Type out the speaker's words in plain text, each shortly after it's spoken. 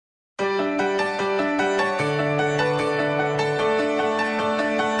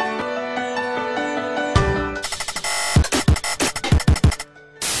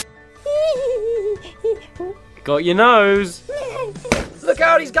Got your nose. Look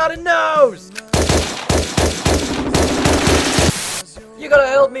out, he's got a nose! You gotta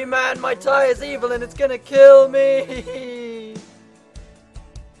help me, man. My tie is evil and it's gonna kill me.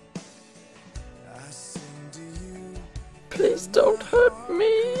 Please don't hurt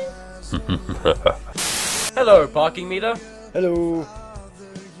me. Hello, parking meter. Hello.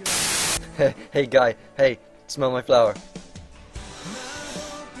 Hey, guy. Hey, smell my flower.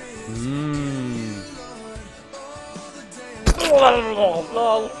 Mmm.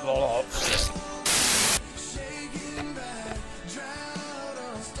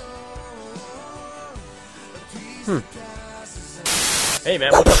 Hey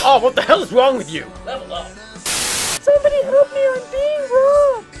man, what the— oh, what the hell is wrong with you? Level up. Somebody help me, I'm being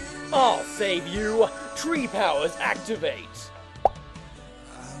robbed. I'll save you. Tree powers activate.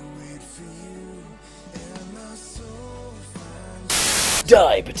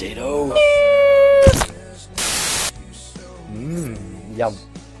 Die, potato. Yum.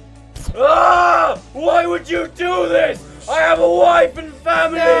 Ah! Why would you do this? I have a wife and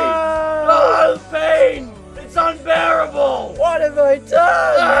family. Ah, pain. It's unbearable. What have I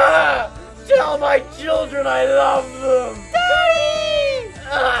done? Ah! Tell my children I love them. Daddy!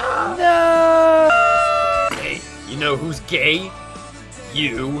 Ah! No! Hey, you know who's gay?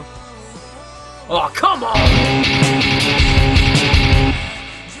 You. Oh, come on!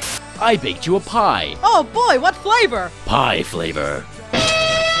 I baked you a pie. Oh boy, what flavor? Pie flavor.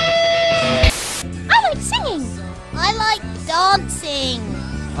 I like singing. I like dancing.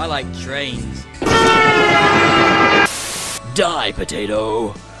 I like trains. Die,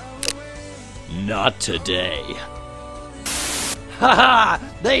 potato. Not today. Haha!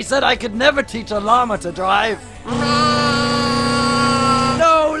 They said I could never teach a llama to drive.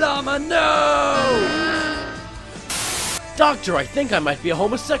 No, llama, no! Doctor, I think I might be a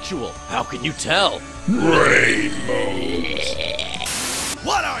homosexual. How can you tell?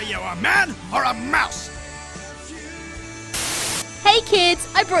 What are you, a man or a mouse? Hey kids,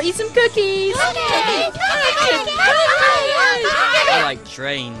 I brought you some cookies. I like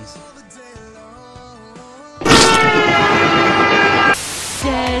trains.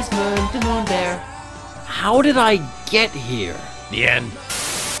 Desmond, the moon bear. How did I get here? The end.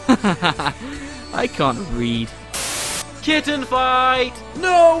 I can't read. Kitten fight!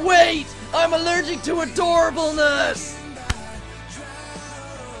 No, wait! I'm allergic to adorableness!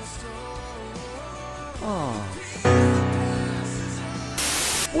 Oh.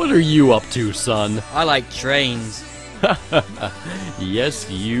 What are you up to, son? I like trains. Yes,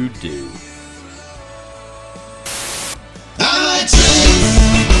 you do.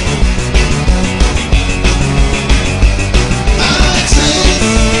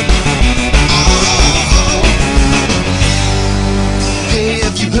 Hey,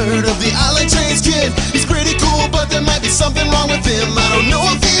 have you heard of the I Like Trains kid? He's pretty cool, but there might be something wrong with him. I don't know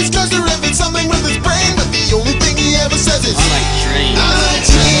if he's cursed or if it's something with his brain, but the only thing he ever says is I like trains. I like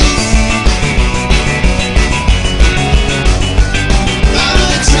trains. I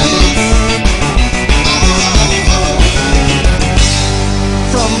like trains.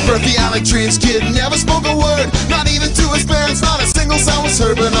 From birth, the I Like Trains kid never spoke a word, not even to his parents, not a single sound was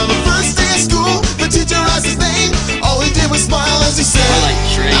heard. But on the first day of school, the teacher asked his name. All he did was smile as he said, I like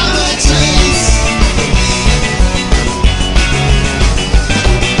trains. I like trains.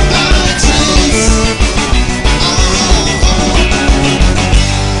 I like trains.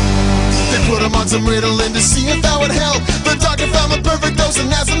 They put him on some Ritalin to see if that would help. The doctor found the perfect dose and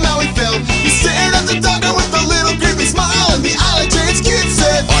asked him how he felt. He stared at the doctor with a little creepy smile, and the I Like Trains kid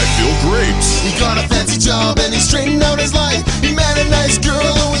said, I feel great. he got a fancy job and he straightened out his life. He met a nice girl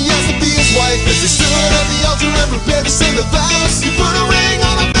who he asked to be his wife. As they stood at the altar and prepared to say the vows, he put a ring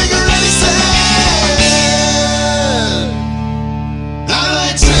on her finger and he said, I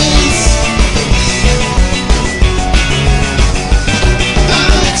like trains. I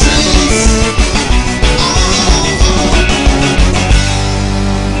like trains.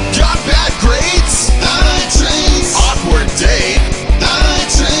 Got bad grades. I like trains. Awkward date. I like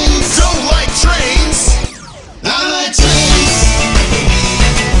trains. Don't like trains. I like trains.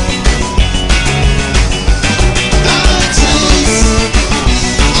 I like trains.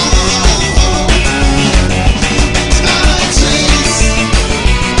 I like trains. I like trains.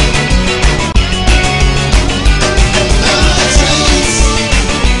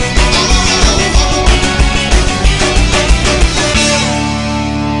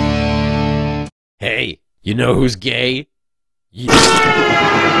 Hey, you know who's gay?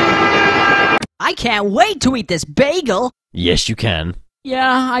 I can't wait to eat this bagel. Yes, you can.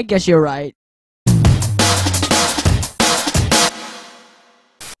 Yeah, I guess you're right.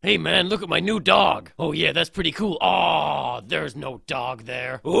 Hey man, look at my new dog. Oh yeah, that's pretty cool. Aw, there's no dog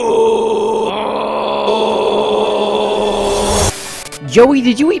there. Ooh. Joey,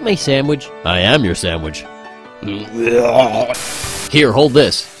 did you eat my sandwich? I am your sandwich. Here, hold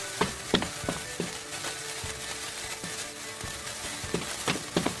this.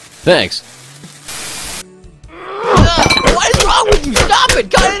 Thanks. What is wrong with you? Stop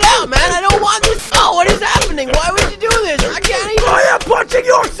it! Cut it out, man! I don't want this! Oh, what is happening? Why would you do this? I can't even... I am punching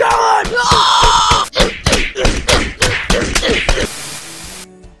your salad!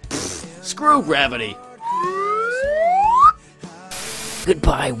 Screw gravity.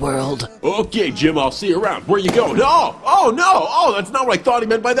 Goodbye, world. Okay, Jim, I'll see you around. Where you going? Oh, no! Oh, that's not what I thought he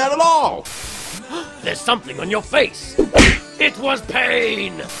meant by that at all! There's something on your face. It was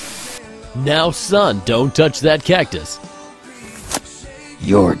pain! Now, son, don't touch that cactus.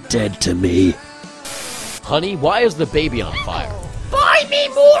 You're dead to me. Honey, why is the baby on fire? Buy me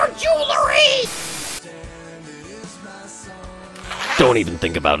more jewelry! Don't even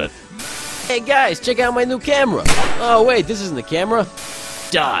think about it. Hey guys, check out my new camera. Oh wait, this isn't the camera.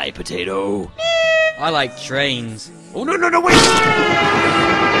 Die, potato. I like trains. Oh, no, wait!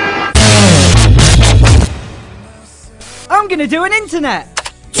 I'm gonna do an internet!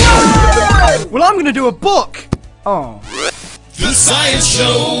 Well, I'm gonna do a book! Oh. The Science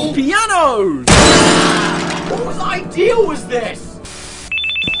Show! Pianos! Whose idea was this?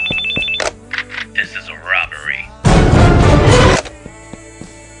 This is a robbery.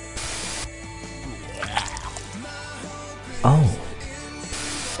 Oh.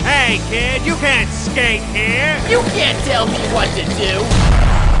 Hey, kid, you can't skate here. You can't tell me what to do.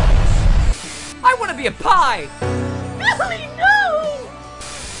 I wanna be a pie! Really, no!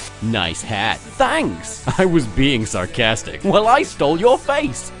 Nice hat. Thanks. I was being sarcastic. Well, I stole your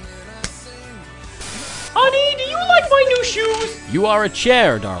face. Honey, do you like my new shoes? You are a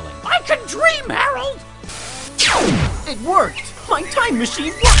chair, darling. I can dream, Harold! It worked! My time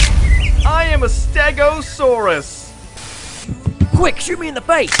machine worked! I am a Stegosaurus! Quick, shoot me in the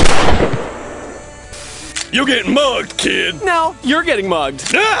face! You're getting mugged, kid! No, you're getting mugged.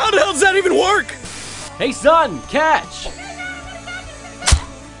 How the hell does that even work? Hey, son, catch.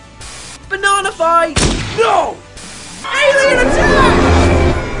 Banana fight! No! Alien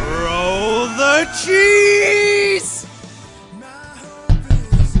attack! Roll the cheese!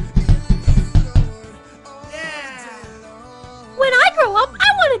 When I grow up, I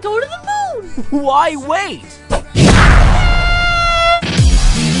want to go to the moon! Why wait?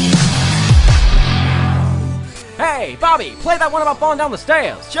 Hey, Bobby, play that one about falling down the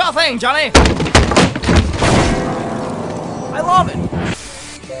stairs. Sure thing, Johnny! I love it.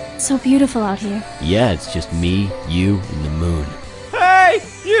 So beautiful out here. Yeah, it's just me, you, and the moon. Hey!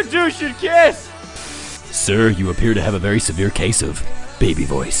 You two should kiss! Sir, you appear to have a very severe case of baby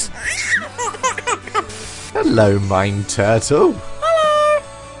voice. Hello, Mine Turtle.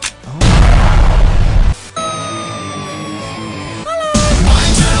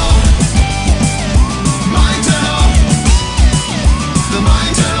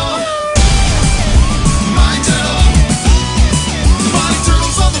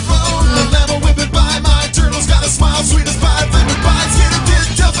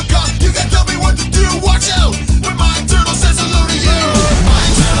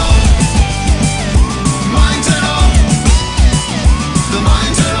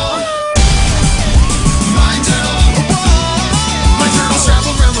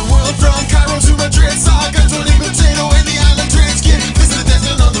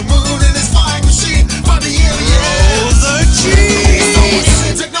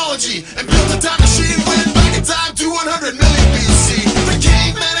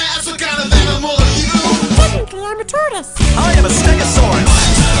 I am a Stegosaurus!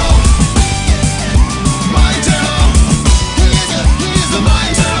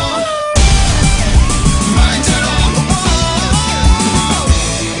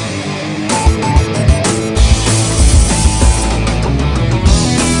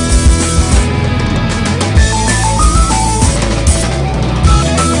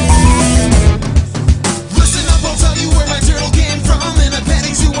 Listen up, I'll tell you where my turtle came from. In a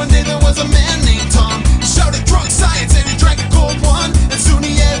petting zoo one day there was a man named Tom. He shouted drunk science and he drank a cold one. And soon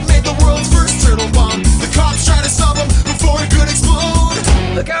he had made the world's first turtle bomb. The cops tried to stop him before it could explode.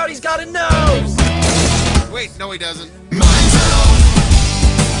 Look out, he's got a nose! Wait, no he doesn't. Mine turtle.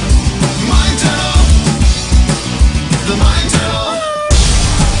 Mine turtle. The mine turtle.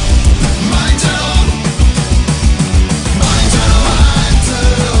 Mine turtle. Mine turtle. Mine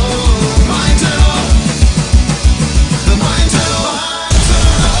turtle. Mine turtle. The mine turtle.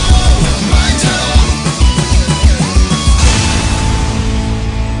 Mine turtle.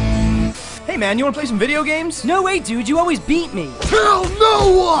 man, you wanna play some video games? No way, dude, you always beat me. Tell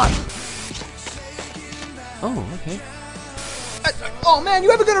no one! Oh, okay. Oh man,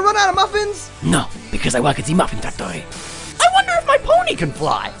 you ever gonna run out of muffins? No, because I work at the muffin factory. I wonder if my pony can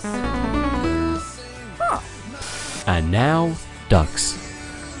fly. And now, ducks.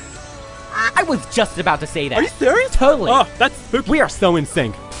 I was just about to say that. Are you serious? Totally. Oh, that's spooky. We are so in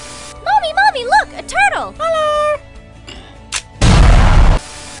sync. Mommy, look, a turtle. Hello!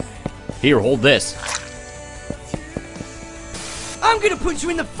 Here, hold this. I'm gonna punch you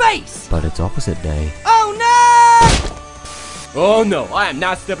in the face! But it's opposite day. Oh no! Oh no, I am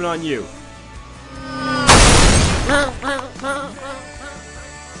not stepping on you.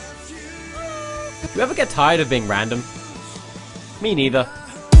 You ever get tired of being random? Me neither.